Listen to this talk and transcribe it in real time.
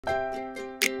Hello,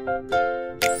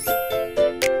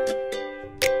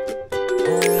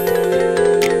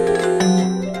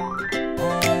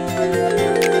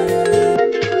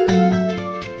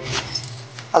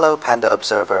 Panda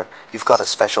Observer. You've got a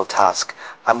special task.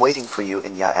 I'm waiting for you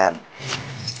in Ya'an.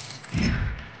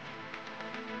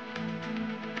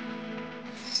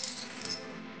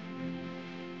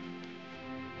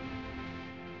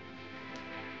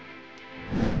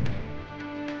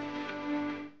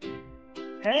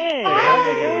 Hey, how's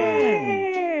it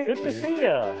going? Good to see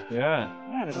you. Yeah.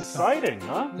 Man, it's exciting,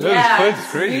 huh? Yeah, this place is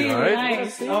crazy, right?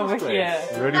 Nice. Over here.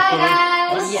 Ready Hi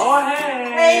for guys! Oh,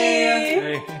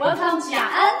 hey! it? Welcome to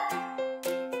Ya'an.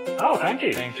 Oh, thank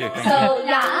you. Thank you. So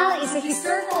Ya'an is a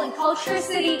historical and cultural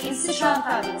city in Sichuan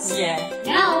province. Yeah.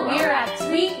 Now we're at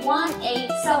 318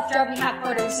 self-driving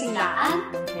headquarters in Ya'an.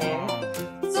 Okay.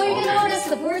 So you can notice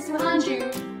the boards behind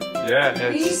you. Yeah,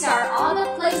 These that's are all the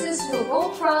places we'll go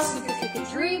across if you can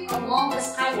trip along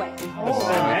this highway. Oh, so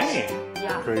many.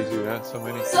 Yeah. crazy, yeah, so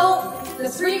many. So, the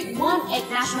 318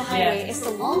 National Highway is the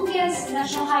longest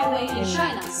national highway in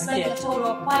China, spanning a total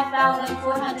of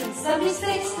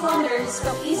 5,476 kilometers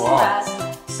from east to west,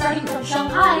 starting from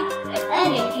Shanghai and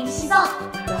ending in Xizang.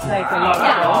 That's like a lot of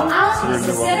Ya'an is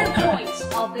the center point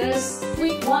of this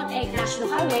 318 National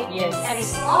Highway, Yes. and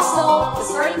it's also the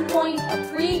starting point of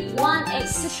 318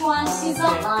 Sichuan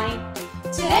Xizang line.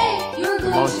 Today, you're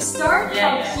going to start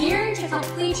from here to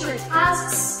complete your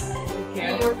tasks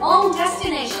at your own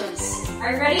destinations.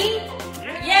 Are you ready?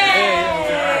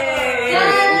 Yay!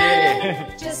 Then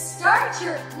just start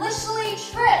your leisurely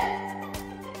trip.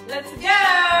 Let's go!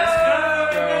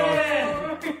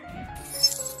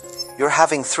 You're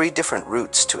having 3 different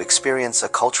routes to experience a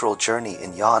cultural journey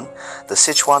in Yan. The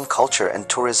Sichuan Culture and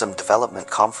Tourism Development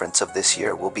Conference of this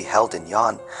year will be held in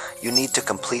Yan. You need to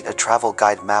complete a travel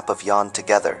guide map of Yan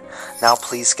together. Now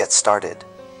please get started.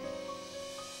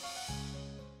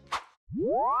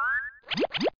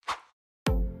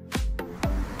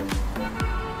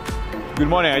 Good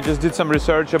morning, I just did some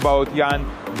research about Yan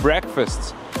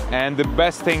breakfasts. And the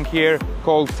best thing here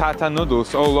called Tata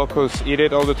noodles. All locals eat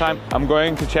it all the time. I'm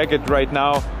going to check it right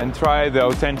now and try the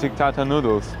authentic Tata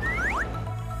noodles.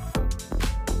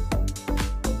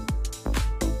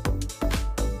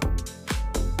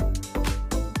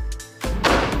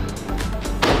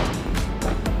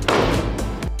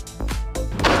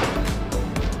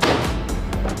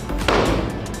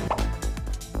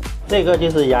这个就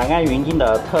是雅安云津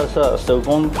的特色手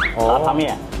工炸汤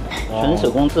面，纯手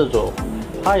工制作，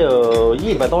它有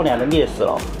100多年的历史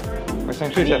了。我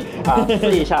想试一下啊，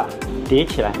试一下，叠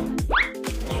起来，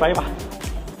摔吧。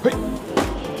嘿，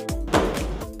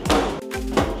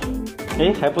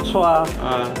哎，还不错啊，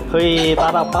可以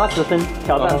达到80分，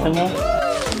挑战成功。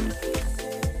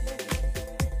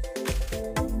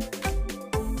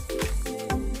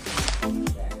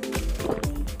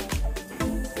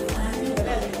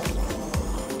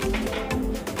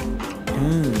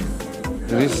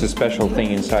This is a special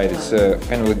thing inside. It's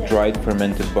kind of like dried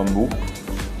fermented bamboo.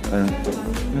 And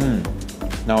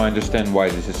now I understand why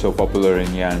this is so popular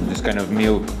in Yan. This kind of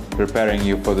meal preparing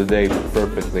you for the day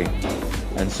perfectly.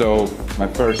 And so my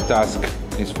first task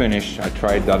is finished. I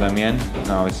tried dadamian.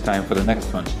 Now it's time for the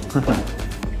next one.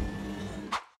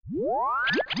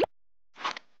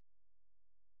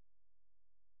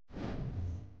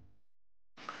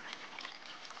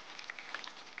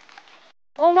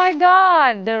 Oh my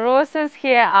god, the roses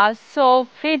here are so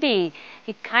pretty.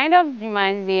 It kind of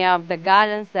reminds me of the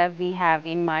gardens that we have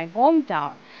in my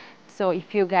hometown. So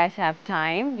if you guys have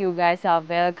time, you guys are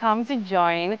welcome to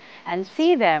join and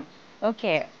see them.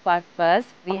 Okay, but first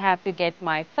we have to get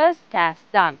my first task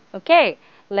done. Okay,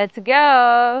 let's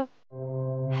go.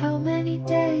 How many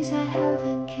days I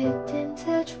haven't kept in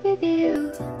touch with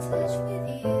you?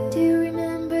 Do you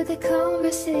remember the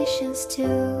conversations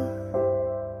too?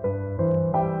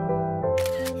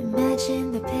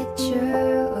 Imagine the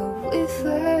picture of we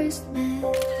first met.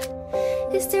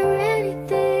 Is there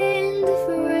anything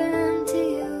different to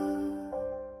you?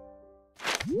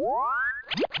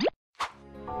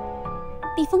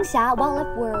 避风峡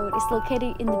Wildlife World is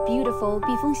located in the beautiful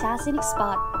避风峡 scenic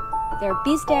spot. There are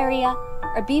beast area,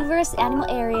 herbivorous animal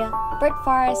area, bird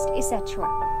forest, etc.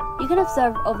 You can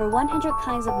observe over 100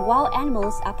 kinds of wild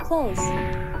animals up close.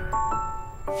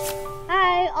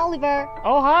 Hi, Oliver.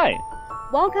 Oh, hi.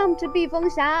 Welcome to 避风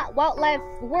峡 Wildlife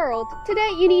World.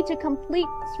 Today you need to complete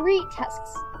 3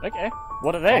 tasks. Okay,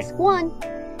 what are they? Task 1.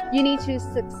 You need to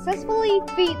successfully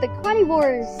feed the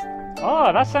carnivores.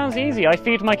 Oh, that sounds easy. I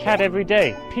feed my cat every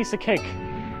day. Piece of cake.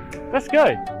 Let's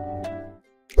go.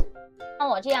 那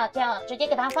我这样直接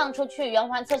给它放出去，圆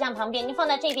环侧向旁边，你放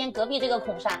在这边隔壁这个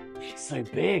孔上。So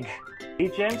big. Be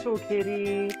gentle,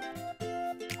 kitty.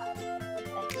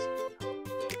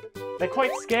 They're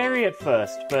quite scary at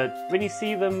first, but when you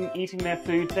see them eating their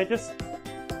food, they're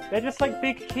just like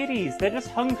big kitties. They're just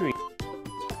hungry.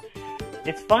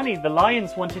 It's funny, the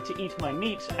lions wanted to eat my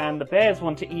meat, and the bears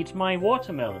want to eat my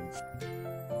watermelons.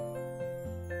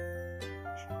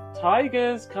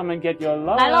 Tigers, come and get your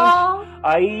lunch. 来喽！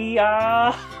哎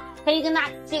呀！可以跟它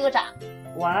击个掌。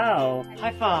 Wow!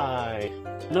 High five!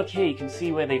 Look here, you can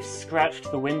see where they've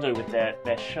scratched the window with their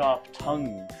sharp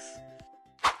tongues.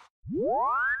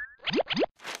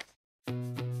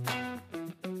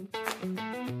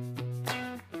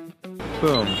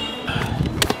 Boom.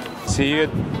 See it?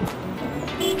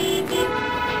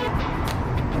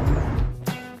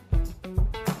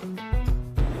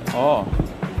 Oh.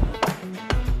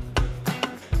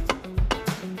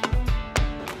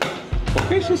 我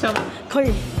可以试下吗？可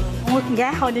以，我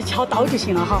按好你敲刀就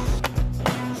行了哈。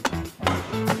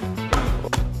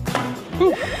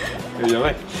有原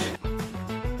味。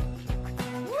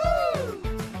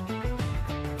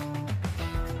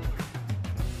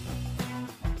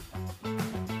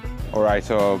Alright,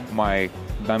 so my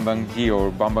bambang tea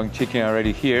or bambang chicken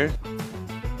already here.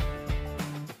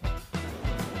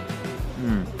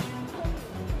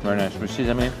 Very nice.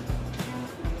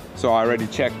 So I already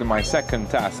checked my second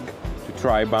task to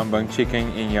try bambang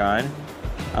chicken in Yan.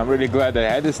 I'm really glad that I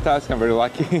had this task. I'm very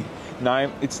lucky. Now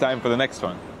it's time for the next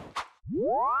one.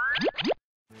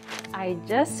 I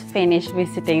just finished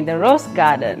visiting the rose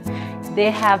garden.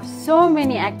 They have so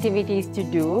many activities to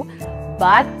do,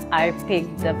 but I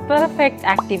picked the perfect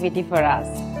activity for us.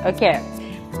 Okay,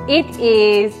 it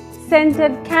is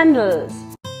scented candles.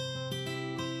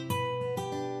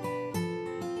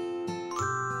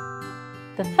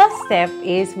 The first step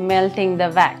is melting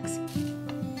the wax.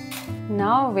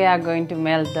 Now we are going to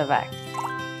melt the wax.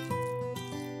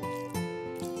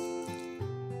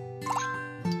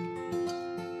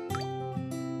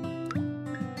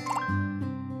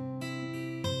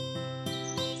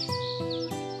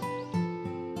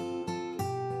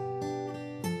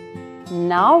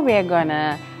 Now we are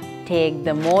gonna take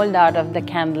the mold out of the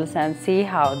candles and see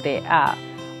how they are.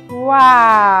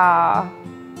 Wow,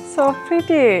 so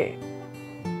pretty.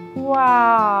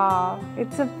 Wow,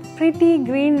 it's a pretty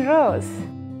green rose.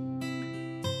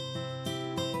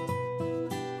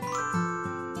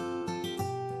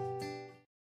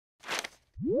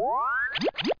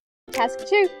 Task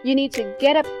 2, you need to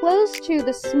get up close to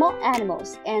the small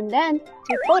animals and then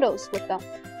take photos with them.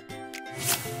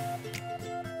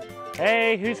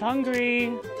 Hey, who's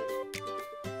hungry?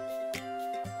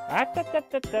 I'm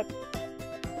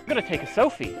gonna take a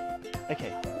selfie.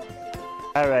 Okay.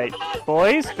 Alright,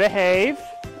 boys, behave.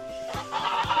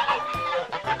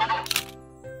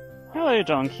 Hello,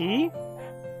 donkey.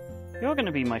 You're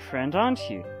gonna be my friend, aren't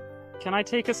you? Can I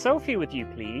take a selfie with you,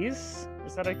 please?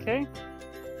 Is that okay?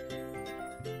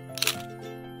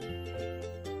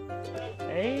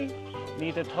 Hey,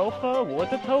 need a tofa,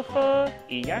 water tofa,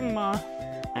 iyang ma.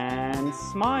 And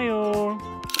smile.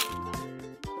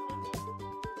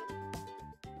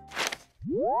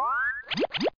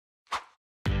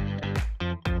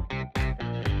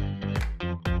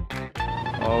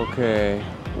 Okay.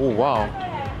 Oh wow,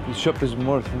 this shop is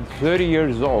more than 30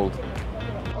 years old.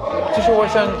 其实我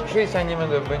想试一下你们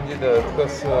的本地的特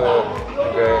色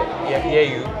那个椰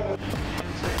鱼。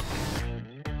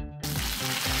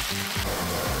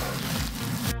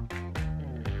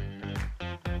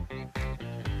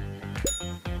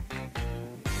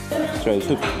Straight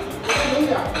soup.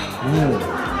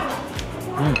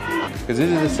 Because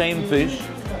this is the same fish,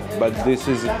 but this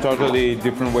is a totally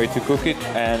different way to cook it,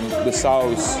 and the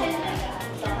sauce,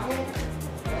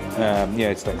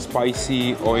 yeah, it's like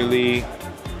spicy, oily,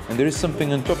 and there is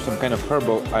something on top, some kind of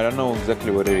herbal. I don't know exactly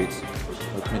what it is.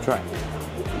 Let me try.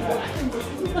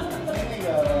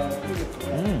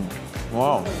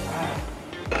 Wow.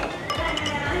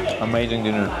 Amazing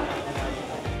dinner.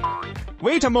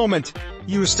 Wait a moment!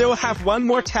 You still have one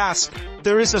more task.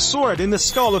 There is a sword in the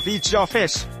skull of each your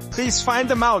fish. Please find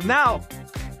them out now!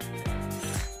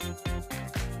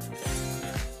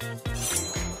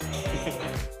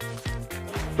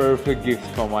 Perfect gift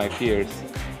for my peers.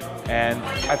 And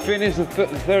I finished the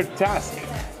third task.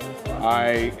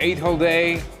 I ate all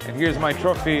day, and here's my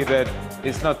trophy that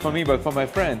is not for me but for my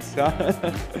friends.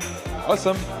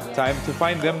 Awesome. Time to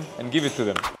find them and give it to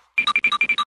them.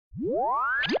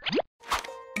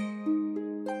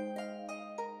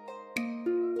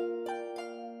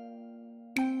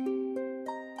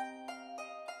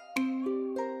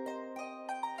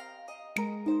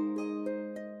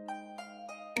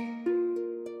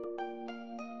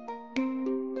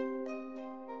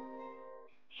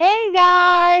 Hey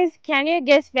guys, can you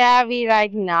guess where we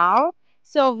right now?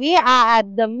 So we are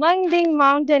at the Mengding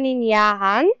Mountain in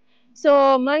Yahan.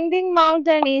 So Mengding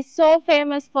Mountain is so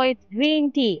famous for its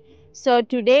green tea. So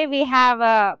today we have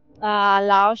a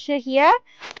Lao Shi here.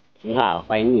 你好，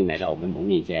欢迎你来到我们蒙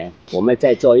顶间。我们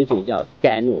在做一种叫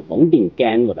甘露蒙顶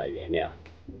甘露的原料。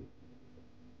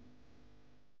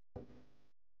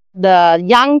The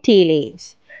young tea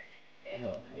leaves. 还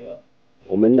有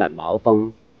我们的毛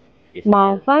峰。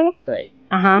毛峰？对。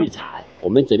绿茶，我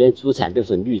们这边主产都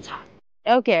是绿茶。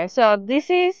Okay, so this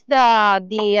is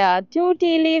the two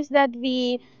tea leaves that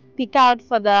we pick out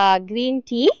for the green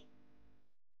tea.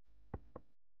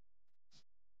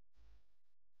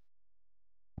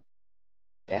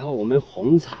 然后我们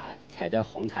红茶采的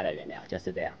红茶的原料就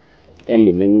是这样，在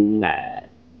你们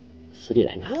斯里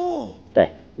兰卡，对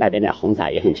那边的红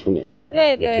茶也很出名，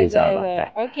对。对。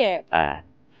Okay.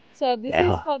 So this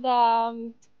is for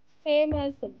the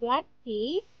famous black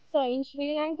tea. So in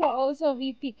Sri Lanka also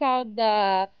we pick out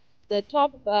the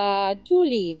top two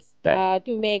leaves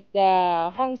to make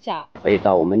the 红茶。可以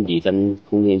到我们里珍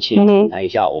空间去看一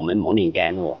下我们蒙顶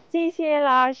甘露。谢谢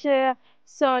老师。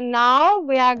So now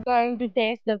we are going to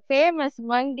taste the famous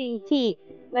Mengding tea.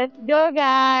 Let's go,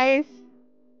 guys.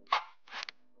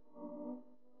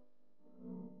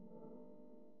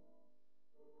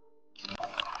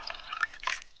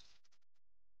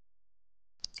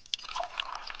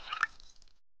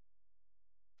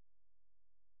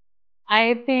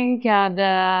 I think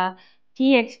the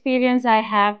tea experience I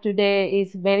have today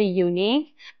is very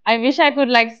unique. I wish I could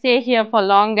like stay here for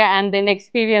longer and then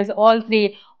experience all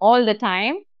three all the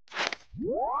time.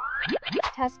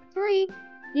 Task 3.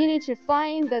 You need to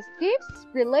find the gifts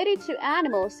related to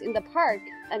animals in the park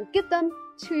and give them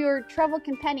to your travel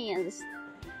companions.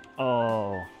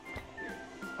 Oh,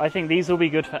 I think these will be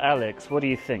good for Alex. What do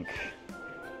you think?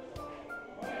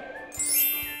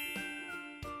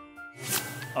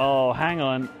 Oh, hang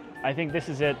on. I think this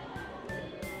is it.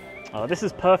 Oh, this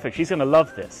is perfect. She's gonna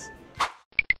love this.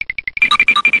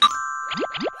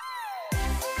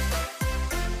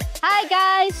 Hi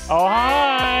guys! Oh,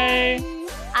 hi!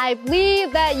 I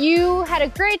believe that you had a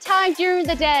great time during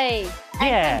the day.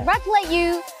 Yeah. I congratulate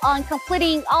you on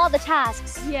completing all the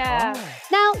tasks. Yeah.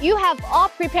 Now you have all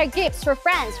prepared gifts for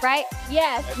friends, right?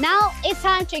 Yes. Now it's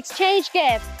time to exchange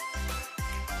gifts.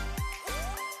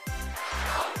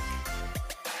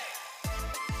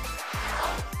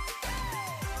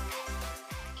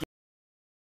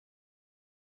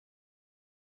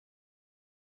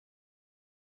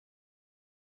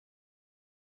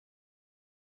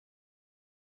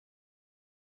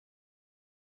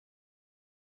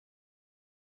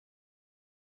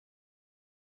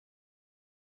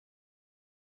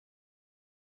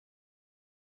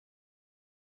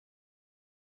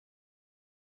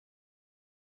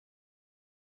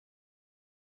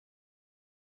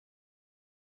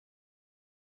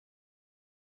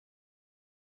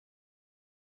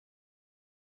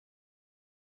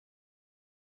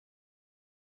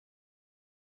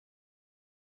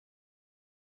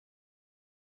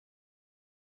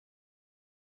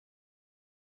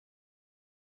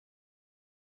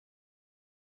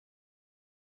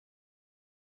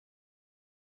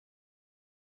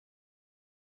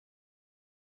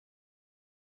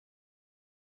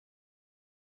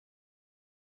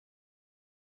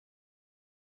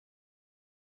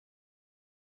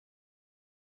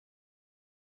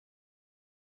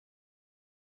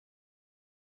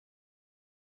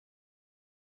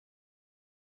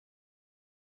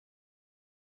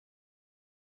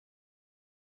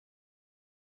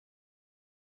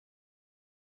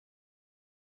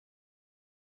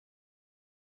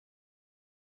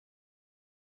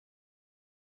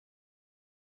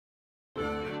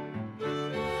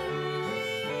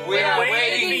 We are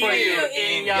waiting for you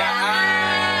in Yahan.